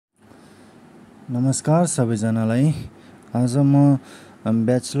नमस्कार सबैजनालाई। आज म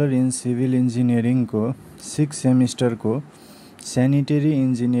ब्याचलर इन सिभिल इन्जिनियरिङ को 6 सेमिस्टर को सैनिटरी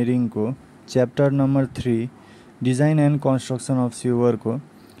इन्जिनियरिङ को chapter number 3 design and construction of सिवर को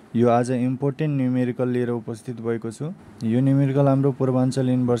यो आज इम्पोर्टेन्ट न्युमेरिकल लिएर उपस्थित भएको छु। यो न्युमेरिकल हाम्रो पूर्वाञ्चल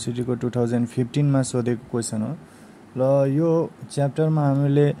युनिभर्सिटी को 2015 मा सोधेको क्वेशन हो। ल यो च्याप्टरमा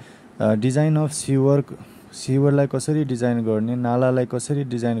हामीले डिजाइन अफ सिवरलाई कसरी डिजाइन गर्ने, नालालाई कसरी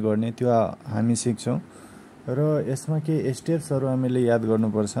डिजाइन गर्ने त्यो हामी सिक्छौं र यसमा के स्टेप्सहरु हामीले याद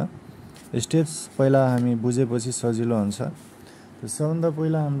गर्नुपर्छ। स्टेप्स पहिला हामी बुझेपछि सजिलो हुन्छ। सबभन्दा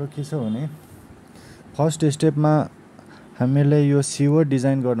पहिला हाम्रो के छ भने फर्स्ट स्टेपमा हामीले यो सिवर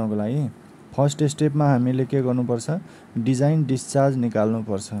डिजाइन गर्नको लागि फर्स्ट स्टेपमा हामीले के गर्नुपर्छ, डिजाइन डिस्चार्ज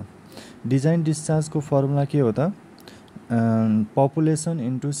निकाल्नुपर्छ। डिजाइन डिस्चार्जको फर्मुला के हो त, population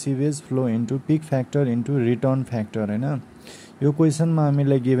into sewage flow into pick factor into return factor हैन। यो क्वेशनमा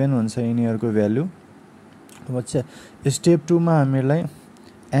हामीलाई गिभन हुन्छ यिनीहरुको भ्यालु। अब स्टेप 2 मा हामीलाई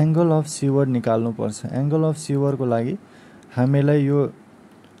एंगल अफ सिवर निकाल्नु पर्छ। एंगल अफ सिवर को लागि हामीलाई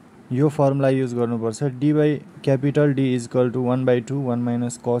यो फर्मुला युज गर्नुपर्छ, d by capital D is equal to 1/2 1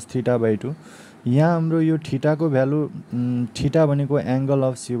 minus cos theta by 2। यहाँ हाम्रो यो थीटा को भ्यालु, थीटा भनेको एंगल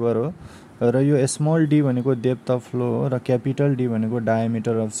अफ सिवर हो र यो स्मल d भनेको डेप्थ अफ फ्लो हो र क्यापिटल D भनेको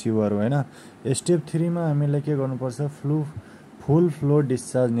डायमिटर अफ सिवर हो हैन। स्टेप 3 मा हामीले के गर्नुपर्छ, फुल फ्लो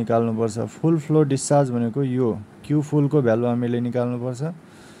डिस्चार्ज निकाल्नुपर्छ। फुल फ्लो डिस्चार्ज भनेको यो क्यू फुल को भ्यालु हामीले निकाल्नुपर्छ।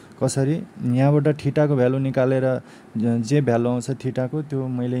 कसरी, यहाँबाट थीटा को भ्यालु निकालेर जे भ्यालु आउँछ थीटा को त्यो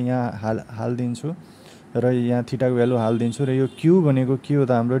मैले यहाँ हाल्दिन्छु र यहाँ थीटा को भ्यालु हाल्दिन्छु र यो क्यू भनेको के हो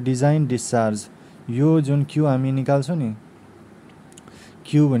त, हाम्रो डिजाइन डिस्चार्ज। यो जुन क्यू हामी निकाल्छौं नि,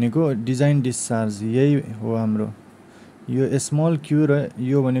 क्यू भनेको डिजाइन डिस्चार्ज, यही हो हाम्रो यो स्मल क्यू र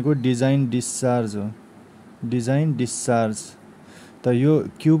यो भनेको डिजाइन डिस्चार्ज हो, डिजाइन डिस्चार्ज। त यो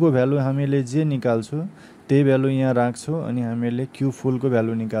क्यू को भ्यालु हामीले जे निकाल्छौं त्यही भ्यालु यहाँ राख्छौं अनि हामीले क्यू फुल को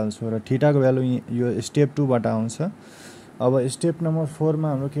भ्यालु निकाल्छौं र थीटा को भ्यालु यो स्टेप 2 बाट आउँछ। अब स्टेप नम्बर 4 मा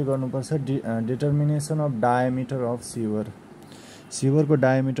हाम्रो के गर्नुपर्छ, डिटर्मिनेसन अफ डायमिटर अफ सिवर को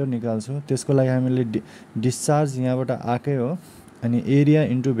डायमिटर निकाल्छौं। त्यसको लागि हामीले डिस्चार्ज यहाँबाट आकै हो अनि एरिया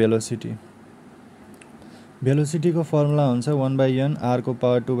इन्टु भेलोसिटी। भेलोसिटी को फर्मुला हुन्छ 1/n r को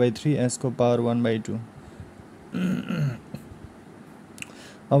पावर 2/3 s को पावर 1/2।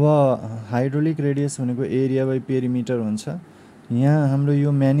 अब हाइड्रोलिक रेडियस भनेको एरिया बाइ पेरिमिटर हुन्छ। यहाँ हाम्रो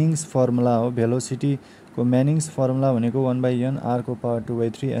यो म्यानिङ्स फर्मुला हो, भेलोसिटी को म्यानिङ्स फर्मुला भनेको 1/n r को पावर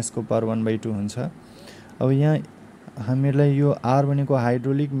 2/3 s को पावर 1/2 हुन्छ। अब यहाँ हामीलाई यो r भनेको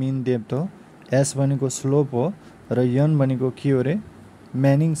हाइड्रोलिक मीन डेप्थ हो, s भनेको स्लोप हो र n भनेको के हो रे,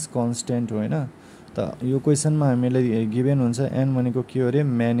 म्यानिङ्स कन्स्टेन्ट हो हैन। त यो क्वेशनमा हामीलाई गिभन हुन्छ n भनेको के हो रे,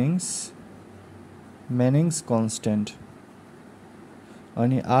 म्यानिङ्स कन्स्टेन्ट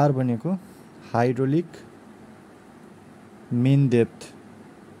अनि r भनेको हाइड्रोलिक मीन डेप्थ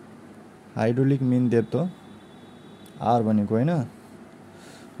हो r भनेको हैन।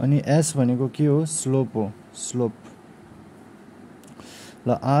 अनि s भनेको के हो, स्लोप हो, स्लोप। ल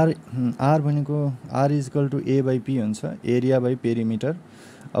r भनेको r is equal to a by p हुन्छ, एरिया बाइ पेरिमिटर।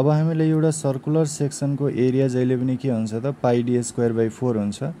 अब हामीले एउटा सर्कुलर सेक्सन को एरिया जहिले पनि के हुन्छ त, पाइ d स्क्वायर बाइ 4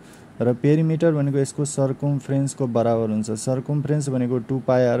 हुन्छ र पेरिमिटर भनेको यसको सर्कमफ्रेन्स को बराबर हुन्छ। सर्कमफ्रेन्स भनेको 2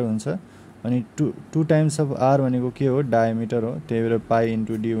 पाइ r हुन्छ अनि 2 टाइम्स अफ r भनेको के हो, डायमिटर हो, त्यही भएर पाइ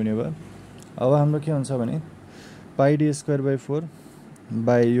इन्टु d हुने भयो। अब हाम्रो के हुन्छ भने पाइ d स्क्वायर बाइ 4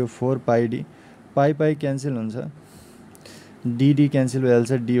 बाइ यो 4 पाइ d, पाइ क्यान्सल हुन्छ, dd क्यान्सल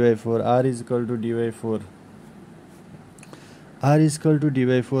भइहाल्छ, d by 4 r is equal to d by 4, r is equal to d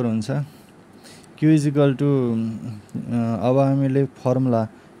by 4 हुन्छ। q इज इक्वल टु, अब हामीले फर्मुला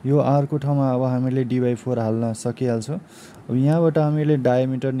यो r को ठाउँमा अब हामीले d बाइ 4 हाल्न सकिहाल्छौं। अब यहाँबाट हामीले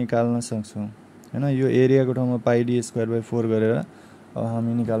डायमिटर निकाल्न सक्छौं हैन। यो एरिया को ठाउँमा पाइ d स्क्वायर बाइ 4 गरेर अब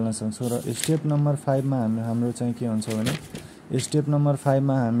हामी निकाल्न सक्छौं। र स्टेप नम्बर 5 मा हाम्रो चाहिँ के हुन्छ भने, स्टेप नम्बर 5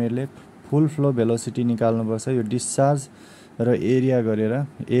 मा हामीले फुल फ्लो भेलोसिटी निकाल्नु पर्छ। यो डिस्चार्ज र एरिया गरेर,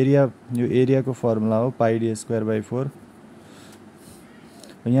 यो एरिया को फर्मुला हो पाइ d स्क्वायर बाइ 4।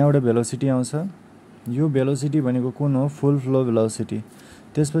 यहाँबाट भेलोसिटी आउँछ, यो भेलोसिटी भनेको कुन हो, फुल फ्लो भेलोसिटी।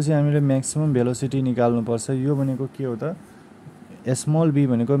 त्यसपछि हामीले म्याक्सिमम भेलोसिटी निकाल्नु पर्छ। यो भनेको के हो त, स्मल b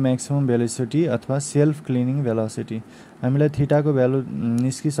भनेको म्याक्सिमम भेलोसिटी अथवा सेल्फ क्लिनिङ भेलोसिटी। हामीलाई थीटा को भ्यालु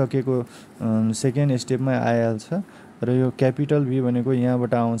निस्किसकेको सेकेन्ड स्टेपमा आइहाल्छ र यो क्यापिटल V भनेको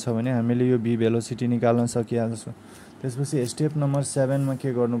यहाँबाट आउँछ भने हामीले यो v भेलोसिटी निकाल्न सकिहाल्छौं। त्यसपछि स्टेप नम्बर 7 मा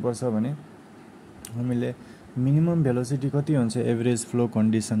के गर्नुपर्छ भने हामीले मिनिमम भेलोसिटी कति हुन्छ एभरेज फ्लो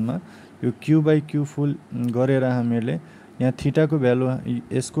कन्डिसनमा, यो q बाइ q फुल गरेर हामीले यहाँ थीटा को भ्यालु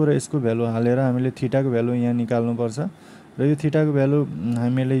यसको र यसको भ्यालु हालेर हामीले थीटा को भ्यालु यहाँ निकाल्नु पर्छ र यो थीटाको भ्यालु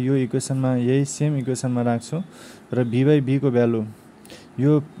हामीले यो इक्वेसनमा यही सेम इक्वेसनमा राख्छौँ र v/b को भ्यालु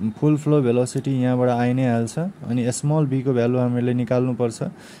यो फुल फ्लो भेलोसिटी यहाँबाट आइ नै हाल्छ अनि स्मल b को भ्यालु हामीले निकाल्नु पर्छ।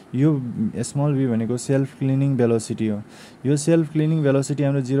 यो स्मल b भनेको सेल्फ क्लिनिङ भेलोसिटी हो। यो सेल्फ क्लिनिङ भेलोसिटी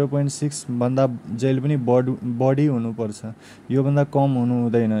हाम्रो 0.6 भन्दा जहिले पनि बढी हुनुपर्छ, यो भन्दा कम हुनु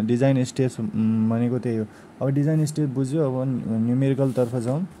हुँदैन। डिजाइन स्टेप्स भनेको त्यही हो। अब डिजाइन स्टेप बुझ्यो, अब न्युमेरिकल तर्फ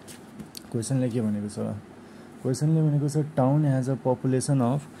जाउँ। क्वेशनले के भनेको छ? क्वेशनले भनेको छ town has a population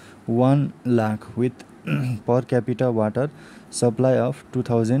of 1 lakh with per capita water supply of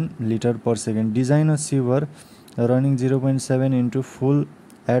 2000 litre per second. Design a सिवर running 0.7 into full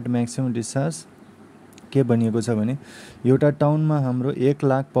at maximum discharge. के भनिएको छ भने एउटा टाउनमा हाम्रो 1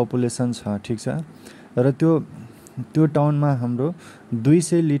 लाख पपुलेसन छ, ठिक छ, र त्यो टाउनमा हाम्रो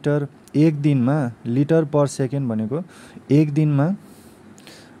 200 लिटर एक दिनमा, लिटर पर सेकेन्ड भनेको एक दिनमा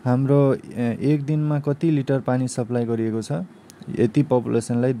हाम्रो एक दिनमा कति लिटर पानी सप्लाई गरिएको छ, यति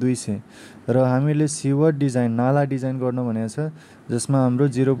पपुलेसनलाई 200। र हामीले सिवर डिजाइन, नाला डिजाइन गर्नु भनेको छ जसमा हाम्रो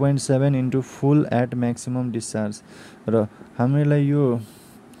 0.7 into full at maximum discharge. र हामीलाई यो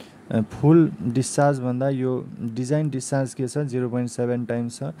फुल डिस्चार्ज भन्दा यो डिजाइन डिस्चार्ज के छ 0.7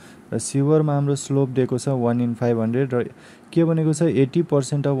 टाइम्स छ। र सिवरमा हाम्रो स्लोप दिएको छ 1/500 र के भनेको छ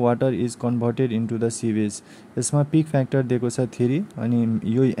 80% of water is converted into the sewage. यसमा पिक फ्याक्टर दिएको छ 3 अनि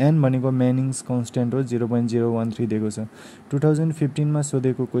यो एन भनेको म्यानिङ्स कन्स्ट्यान्ट हो 0.013 दिएको छ। 2015 मा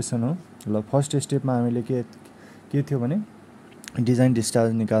सोधेको क्वेसन हो। ल फर्स्ट स्टेपमा हामीले के थियो भने डिजाइन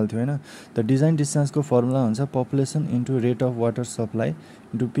डिस्चार्ज निकाल्थ्यो हैन। त डिजाइन डिस्चार्जको फर्मुला हुन्छ population into rate of water supply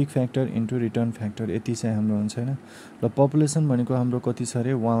into pick factor into return factor, यति चाहिँ हाम्रो हुन्छ हैन। ल पपुलेसन भनेको हाम्रो कति छ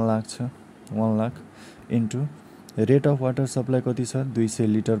अरे 1 लाख छ, 1 lakh into rate of water supply कति छ 200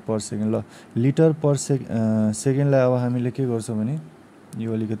 लिटर पर सेकेन्ड। ल लिटर पर सेकेन्डलाई अब हामीले के गर्छौँ भने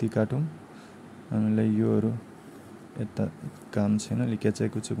यो अलिकति काटौँ, हामीलाई योहरू यता काम छैन, अलि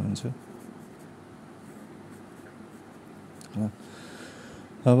केचाइकुचुक हुन्छ।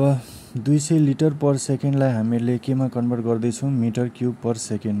 अब 200 लिटर पर सेकेन्डलाई हामीले केमा कन्भर्ट गर्दैछौँ मिटर क्युब पर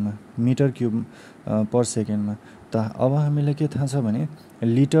सेकेन्डमा, मिटर क्युब पर सेकेन्डमा। त अब हामीलाई के थाहा छ भने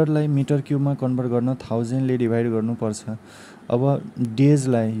लिटरलाई मिटर क्युबमा कन्भर्ट गर्न 1000 ले डिभाइड गर्नुपर्छ। अब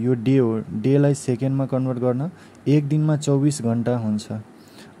डेजलाई, यो डे हो, डेलाई सेकेन्डमा कन्भर्ट गर्न एक दिनमा 24 घन्टा हुन्छ।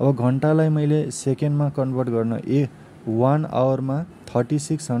 अब घन्टालाई मैले सेकेन्डमा कन्भर्ट गर्न 1 आवरमा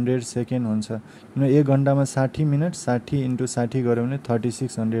 3600 सेकेन्ड हुन्छ। किन एक घन्टामा 60 मिनट, 60 इन्टु 60 गऱ्यो भने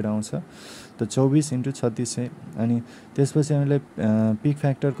 3600 आउँछ। त 24 इन्टु 3600 अनि त्यसपछि हामीलाई पिक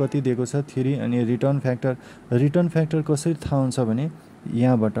फ्याक्टर कति दिएको छ 3 अनि रिटर्न फ्याक्टर कसरी थाहा हुन्छ भने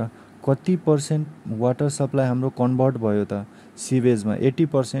यहाँबाट कति % वाटर सप्लाई हाम्रो कन्भर्ट भयो त सिवेजमा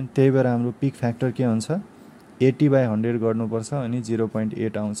 80%, त्यही भएर हाम्रो पिक फ्याक्टर के हुन्छ 80/100 गर्नुपर्छ अनि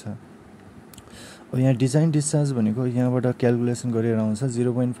 0.8 आउँछ। अब यहाँ डिजाइन डिस्चार्ज भनेको यहाँबाट क्यालकुलेसन गरेर आउँछ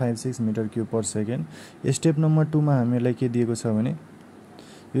 0.56 metre cube per second. Step number 2 मा हामीलाई के दिएको छ भने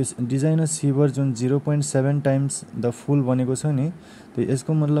यो डिजाइन सिवर जुन 0.7 टाइम्स द फुल भनेको छ नि, त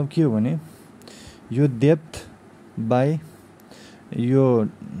यसको मतलब के हो भने यो डेप्थ बाई यो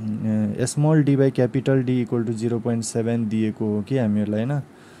small D by capital D equal to 0.7 दिएको हो कि हामीहरूलाई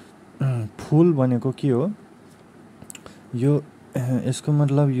हैन। फुल भनेको के हो, यो यसको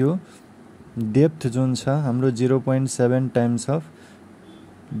मतलब यो डेप्थ जुन छ हाम्रो 0.7 टाइम्स अफ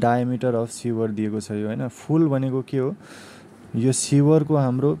डायमिटर अफ सिवर दिएको छ यो हैन। फुल भनेको के हो, यो सिवरको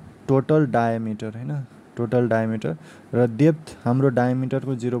हाम्रो टोटल डायमिटर हैन, टोटल डायमिटर र डेप्थ हाम्रो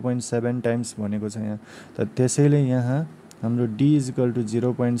डायमिटरको 0.7 टाइम्स भनेको छ यहाँ। त त्यसैले यहाँ हाम्रो d is equal to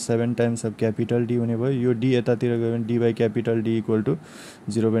 0.7 times of capital D हुने भयो। यो d यतातिर गयो भने d by capital D equal to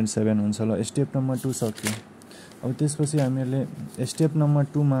 0.7 हुन्छ। ल स्टेप नम्बर 2 सक्यो। अब त्यसपछि हामीले स्टेप नम्बर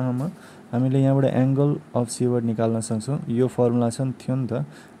 2 मा हामीले यहाँबाट एंगल अफ सिवर निकाल्न सक्छौँ। यो फर्मुला थियो नि त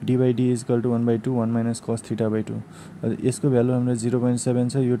d by D is equal to 1/2 1 minus cos θ/2। यसको भ्यालु हाम्रो 0.7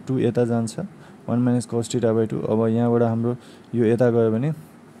 छ, यो 2 यता जान्छ 1 माइनस cos θ/2। अब यहाँबाट हाम्रो यो यता गयो भने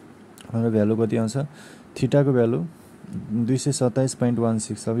हाम्रो भ्यालु कति आउँछ, थीटाको भ्यालु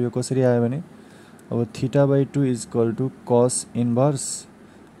 227.16। अब यो कसरी आयो भने अब θ/2 is equal to cos inverse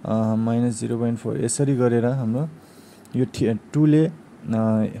minus 0.4 यसरी गरेर हाम्रो यो 2 ले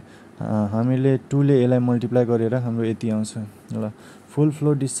हामीले 2 ले यसलाई मल्टिप्लाई गरेर हाम्रो यति आउँछ। ल फुल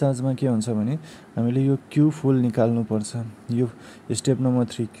फ्लो डिस्चार्जमा के हुन्छ भने हामीले यो क्यू फुल निकाल्नु पर्छ। यो step number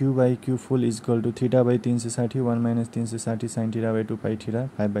 3 Q by Q full is equal to θ/360 1 minus 360 sin θ/2 पाइ θ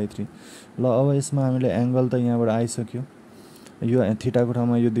 5/3। ल अब यसमा हामीले एंगल त यहाँबाट आइसक्यो, यो थीटाको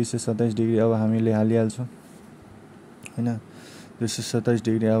ठाउँमा यो 227 डिग्री अब हामीले हालिहाल्छौँ हैन। 227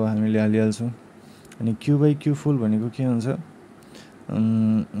 डिग्री अब हामीले हालिहाल्छौँ। अनि क्यू बाई क्यू फुल भनेको के हुन्छ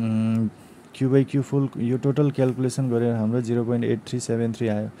क्यू बाई क्यू फुल यो टोटल क्यालकुलेसन गरेर हाम्रो 0.8373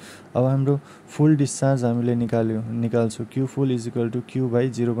 आयो। अब हाम्रो फुल डिस्चार्ज हामीले निकाल्छौँ Q full is equal to Q by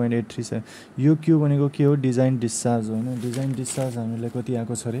 0.837। यो क्यू भनेको के हो डिजाइन डिस्चार्ज होइन। डिजाइन डिस्चार्ज हामीलाई कति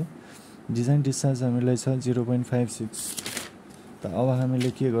आएको छ अरे डिजाइन डिस्चार्ज हामीलाई छ 0.56। त अब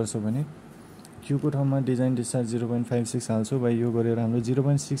हामीले के गर्छौँ भने क्यूको ठाउँमा डिजाइन डिस्चार्ज 0.56 हाल्छौँ भाइ यो गरेर हाम्रो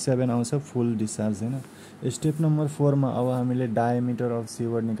 0.67 आउँछ फुल डिस्चार्ज होइन। स्टेप नम्बर 4 मा अब हामीले डायमिटर अफ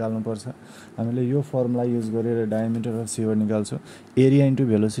सिवर निकाल्नुपर्छ। हामीले यो फर्मुला युज गरेर डायमिटर अफ सिवर निकाल्छौँ। Area into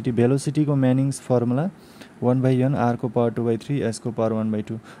velocity, भेलोसिटीको म्यानिङ्स formula 1/n r को पावर 2/3 s को पावर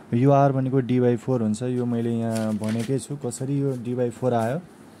 1/2। यो r भनेको d/4 हुन्छ। यो मैले यहाँ भनेकै छु कसरी यो d/4 आयो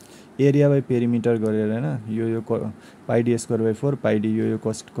एरिया बाई पेरिमिटर गरेर होइन। यो पाइ डी स्क्वायर बाई 4 पाइ डी यो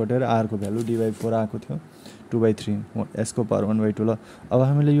कस्ट कटेर r को भ्यालु d/4 आएको थियो 2/3 s को पावर 1/2। ल अब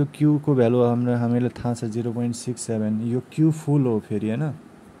हामीले यो q को भ्यालु हामीलाई थाहा छ 0.67। यो q फुल हो फेरि होइन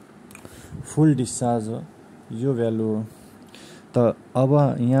फुल डिस्चार्ज हो यो भ्यालु हो। त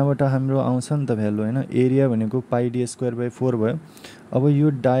अब यहाँबाट हाम्रो आउँछ नि त भ्यालु होइन। एरिया भनेको पाइ डी स्क्वायर बाई 4 भयो। अब यो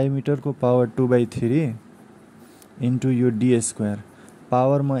डायमिटरको पावर 2/3 इन्टु यो डी स्क्वायर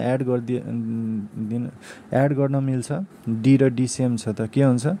पावर म एड गर्न मिल्छ। डी र डी सेम छ त के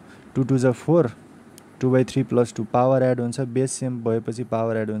हुन्छ 2 2 जा 4 2/3 प्लस 2 पावर एड हुन्छ बेस सेम भएपछि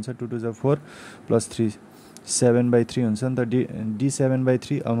पावर एड हुन्छ 2 2 जा 4 प्लस 3 7/3 हुन्छ नि त डी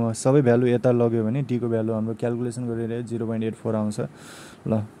 7/3। अब सबै भ्यालु यता लग्यो भने डी को भ्यालु हाम्रो क्यालकुलेसन गरेर 0.84 आउँछ।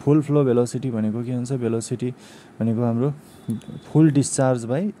 ल फुल फ्लो भेलोसिटी भनेको के हुन्छ भेलोसिटी भनेको हाम्रो फुल discharge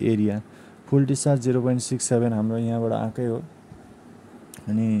by area. Full discharge 0.67 हाम्रो यहाँबाट आएकै हो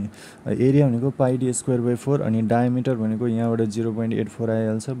अनि एरिया भनेको पाइ डी स्क्वायर बाई 4 अनि डायमिटर भनेको यहाँबाट 0.84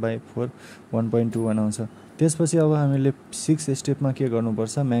 आइहाल्छ बाई 4 1.21 आउँछ। त्यसपछि अब हामीले 6 स्टेपमा के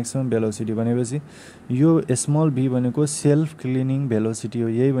गर्नुपर्छ म्याक्सिमम भेलोसिटी भनेपछि यो स्मल भी भनेको सेल्फ क्लिनिङ भेलोसिटी हो।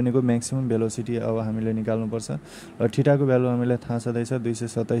 यही भनेको म्याक्सिमम भेलोसिटी अब हामीले निकाल्नुपर्छ। र थीटाको भ्यालु हामीलाई थाहा छँदैछ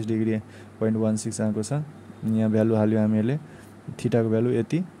 227 डिग्री 0.16 आएको छ। यहाँ भ्यालु हाल्यो हामीले थीटाको भ्यालु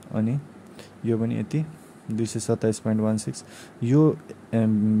यति अनि यो पनि यति 227.16। यो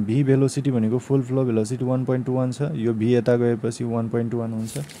भी भेलोसिटी भनेको फुल फ्लो भेलोसिटी 1.21 छ। यो भी यता गएपछि 1.1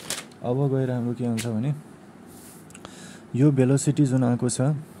 हुन्छ। अब गएर हाम्रो के हुन्छ भने यो भेलोसिटी जुन आएको छ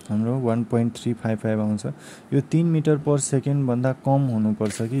हाम्रो 1.355 आउँछ। यो 3 मिटर पर सेकेन्ड भन्दा कम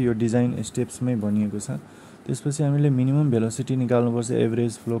हुनुपर्छ कि यो डिजाइन स्टेप्समै भनिएको छ। त्यसपछि हामीले मिनिमम भेलोसिटी निकाल्नुपर्छ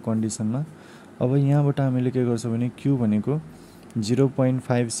एभरेज फ्लो कन्डिसनमा। अब यहाँबाट हामीले के गर्छौँ भने क्यू भनेको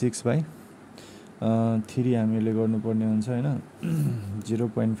 0.56 बाई 3 हामीले गर्नुपर्ने हुन्छ होइन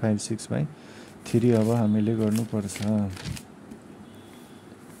 0.56 बाई 3 अब हामीले गर्नुपर्छ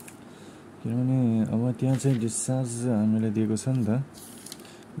किनभने अब त्यहाँ चाहिँ डिस्चार्ज हामीले दिएको छ नि त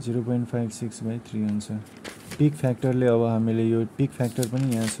 0.56 बाई 3 हुन्छ। पिक फ्याक्टरले अब हामीले यो पिक फ्याक्टर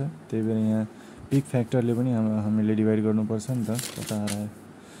पनि यहाँ छ त्यही भएर यहाँ पिक फ्याक्टरले पनि हामीले डिभाइड गर्नुपर्छ नि त कता आयो।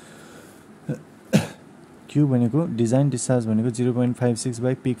 क्यू भनेको डिजाइन डिस्चार्ज भनेको 0.56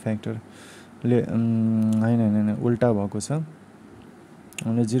 बाई पिक फ्याक्टर ले होइन उल्टा भएको छ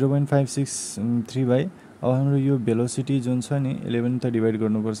हामीले 0.563 बाई। अब हाम्रो यो भेलोसिटी जुन छ नि 11 त डिभाइड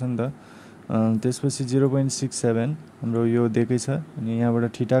गर्नुपर्छ नि त। त्यसपछि 0.67 हाम्रो यो दिएकै छ अनि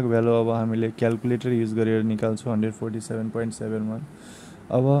यहाँबाट थीटाको भ्यालु अब हामीले क्यालकुलेटर युज गरेर निकाल्छौँ 147.71।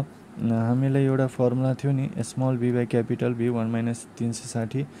 अब हामीलाई एउटा फर्मुला थियो नि small V by capital V 1 -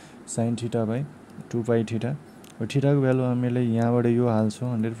 360 sine theta by 2 पाइ थीटा। थीटाको भ्यालु हामीले यहाँबाट यो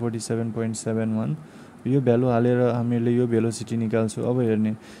हाल्छौँ 147.71। यो भ्यालु हालेर हामीले यो भेलोसिटी निकाल्छौँ। अब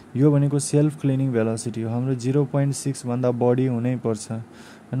हेर्ने यो भनेको सेल्फ क्लिनिङ भेलोसिटी हो। हाम्रो 0.6 भन्दा बढी हुनै पर्छ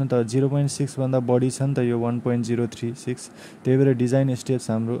हैन त 0.6 भन्दा बढी छ नि त यो 1.036। त्यही भएर डिजाइन स्टेप्स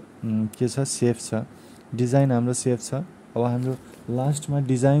हाम्रो के छ सेफ छ डिजाइन हाम्रो सेफ छ। अब हाम्रो लास्टमा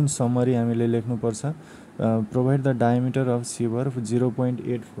डिजाइन समरी हामीले लेख्नुपर्छ। प्रोभाइड द डायमिटर अफ सिवर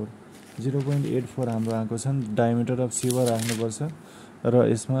 0.84 हाम्रो आएको छ डायमिटर अफ सिवर राख्नुपर्छ र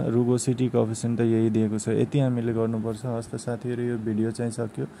यसमा रुगोसिटी कोएफिसिएन्ट त यही दिएको छ। यति हामीले गर्नुपर्छ। हस्त साथीहरु यो भिडियो चाहिँ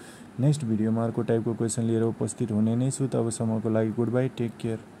सक्यो। नेक्स्ट भिडियोमा अर्को टाइपको क्वेशन लिएर उपस्थित हुने नै छु। तबसम्मको लागि गुड बाइ टेक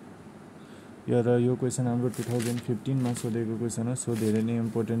केयर। यो क्वेशन हाम्रो 2015 मा सोधेको क्वेशन हो। सो धेरै नै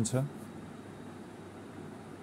इम्पोर्टेन्ट छ।